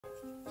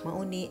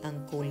Mauni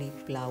ang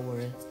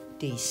cauliflower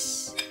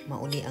dish.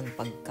 Mauni ang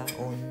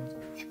pagkaon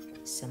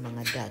sa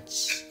mga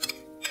Dutch.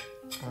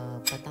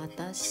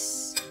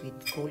 Patatas with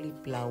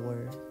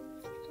cauliflower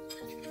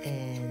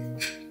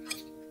and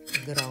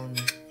ground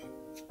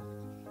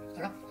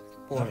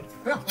pork.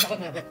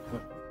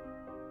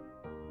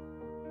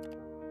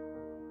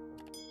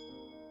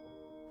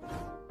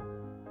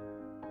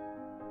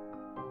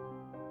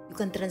 You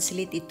can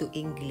translate it to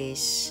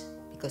English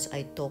because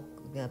I talk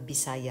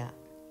Bisaya.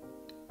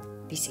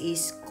 This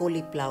is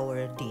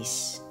cauliflower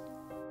dish.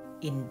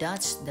 In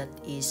Dutch, that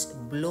is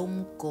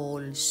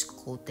bloemkool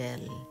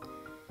SCHOTEL.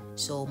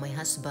 So my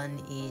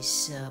husband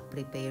is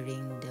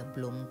preparing the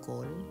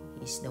bloemkool.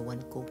 He's the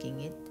one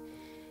cooking it.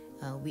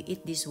 We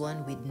eat this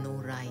one with no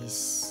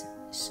rice.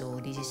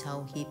 So this is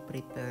how he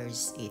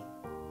prepares it.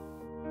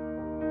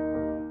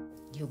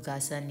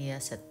 Hugasan niya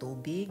sa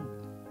tubig.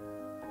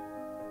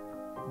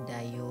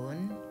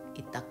 Dayon,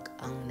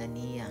 itak-ang na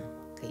niya.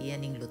 Kaya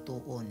ning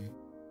lutuon.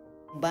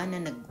 Bana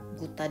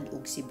naggutad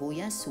og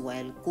sibuyas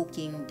while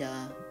cooking the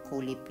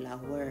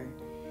cauliflower.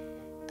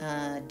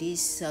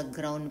 This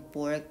ground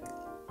pork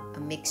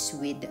mixed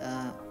with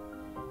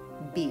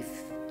beef,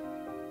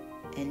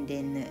 and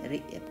then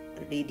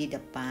ready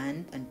the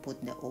pan and put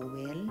the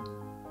oil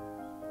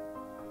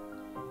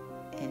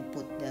and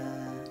put the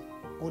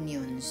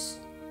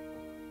onions.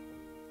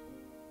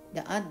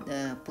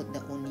 Put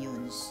the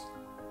onions,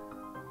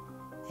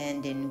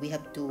 and then we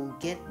have to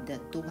get the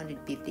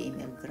 250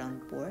 ml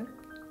ground pork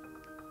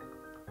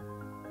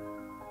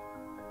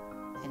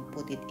and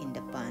put it in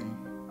the pan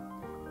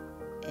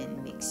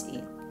and mix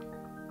it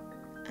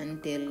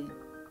until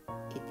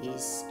it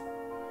is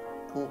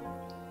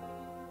cooked.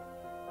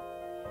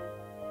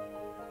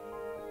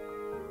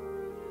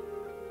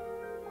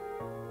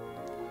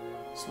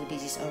 So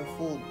this is our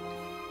food.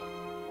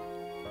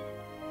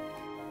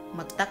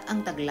 Magtak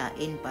ang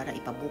taglain para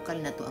ipabukal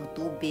na to ang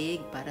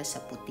tubig para sa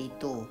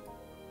potato.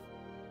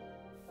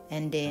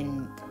 And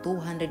then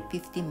 250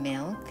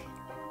 milk,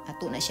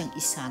 ato na siyang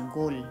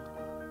isagol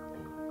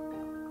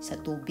sa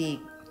tubig.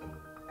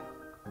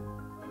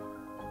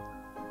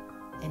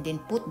 And then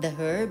put the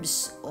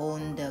herbs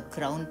on the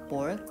ground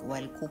pork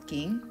while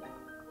cooking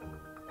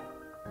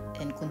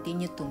and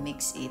continue to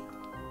mix it.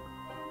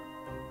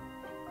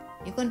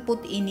 You can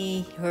put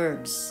any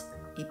herbs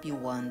if you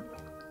want.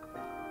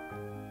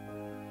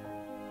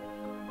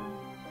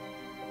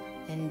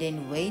 And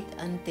then wait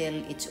until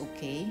it's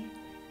okay.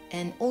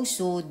 And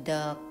also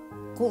the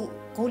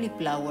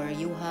cauliflower,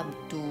 you have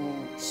to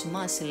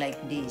smash like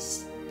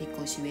this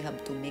because we have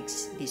to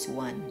mix this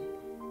one.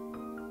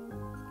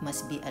 It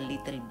must be a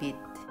little bit.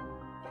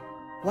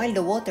 While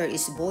the water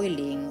is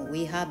boiling,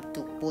 we have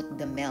to put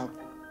the milk.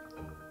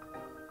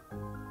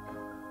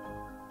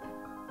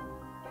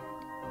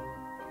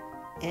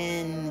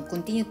 And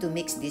continue to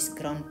mix this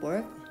ground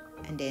pork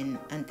and then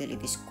until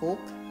it is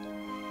cooked.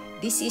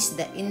 This is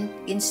the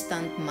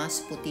instant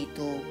mashed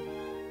potato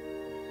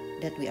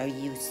that we are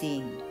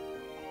using.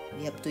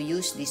 We have to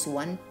use this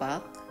one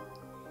pack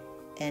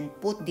and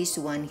put this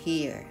one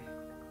here.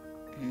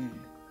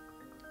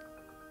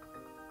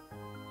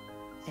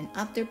 And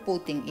after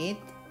putting it,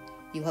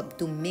 you have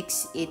to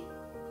mix it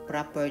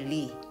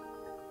properly.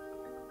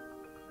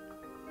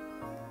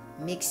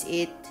 Mix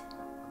it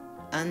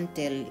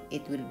until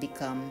it will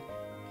become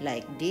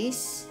like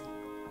this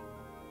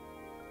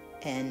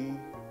and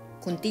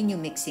continue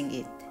mixing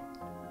it.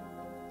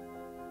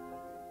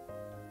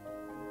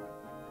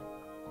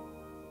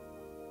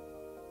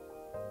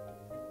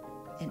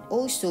 And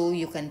also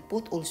you can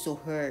put also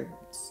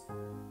herbs,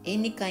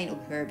 any kind of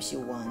herbs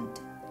you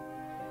want,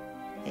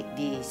 like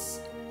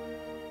this,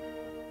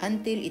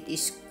 until it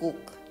is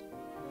cooked.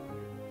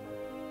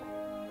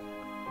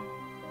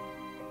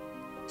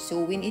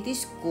 So when it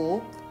is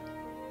cooked,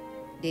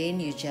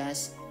 then you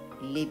just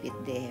leave it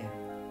there.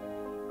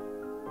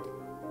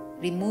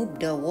 Remove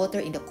the water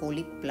in the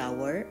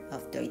cauliflower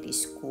after it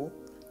is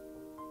cooked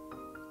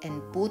and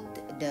put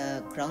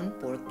the ground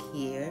pork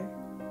here,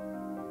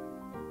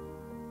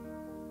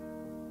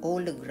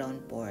 all the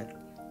ground pork.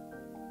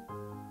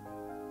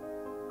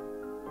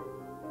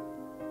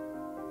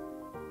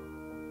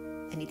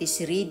 And it is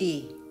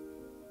ready.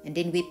 And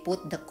then we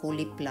put the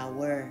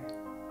cauliflower,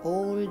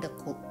 all the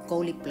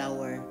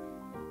cauliflower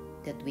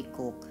that we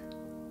cook.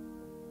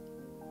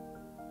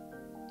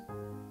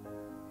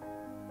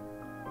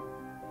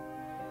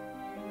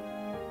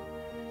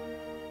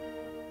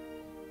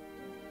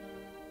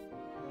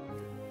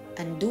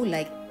 And do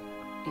like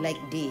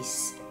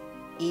this,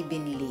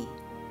 evenly.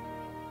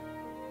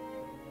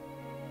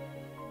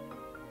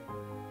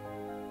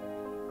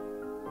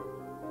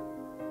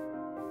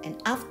 And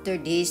after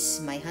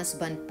this, my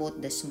husband put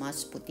the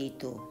smashed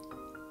potato.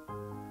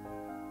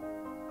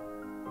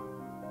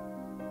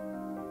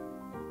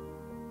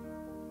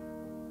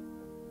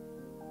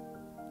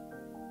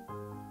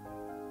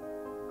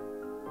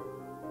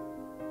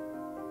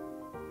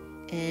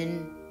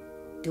 And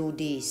do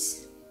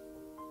this.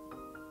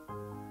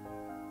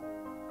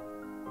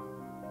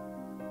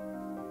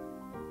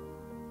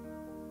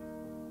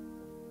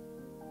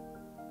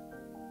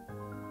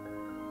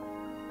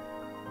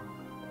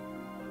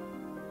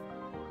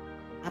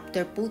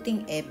 After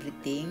putting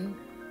everything,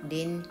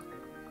 then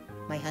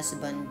my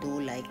husband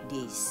do like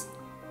this.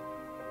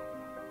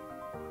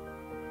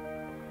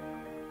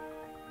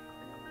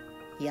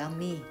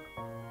 Yummy.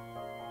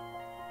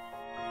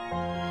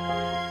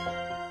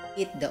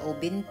 Heat the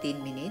oven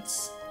 10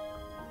 minutes.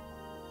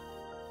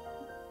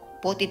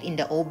 Put it in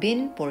the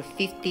oven for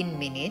 15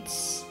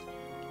 minutes.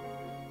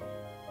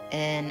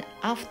 And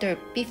after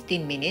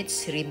 15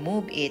 minutes,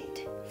 remove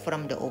it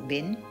from the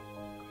oven.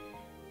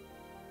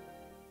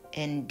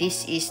 And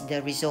this is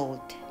the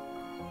result.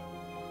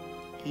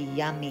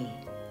 Yummy.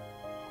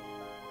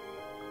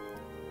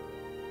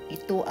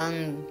 Ito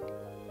ang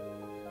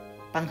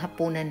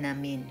panghapunan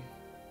namin.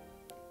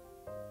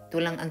 Ito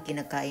lang ang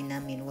kinakain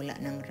namin, wala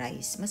ng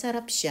rice.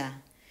 Masarap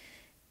siya.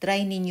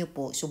 Try ninyo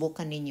po,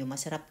 subukan ninyo,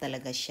 masarap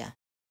talaga siya.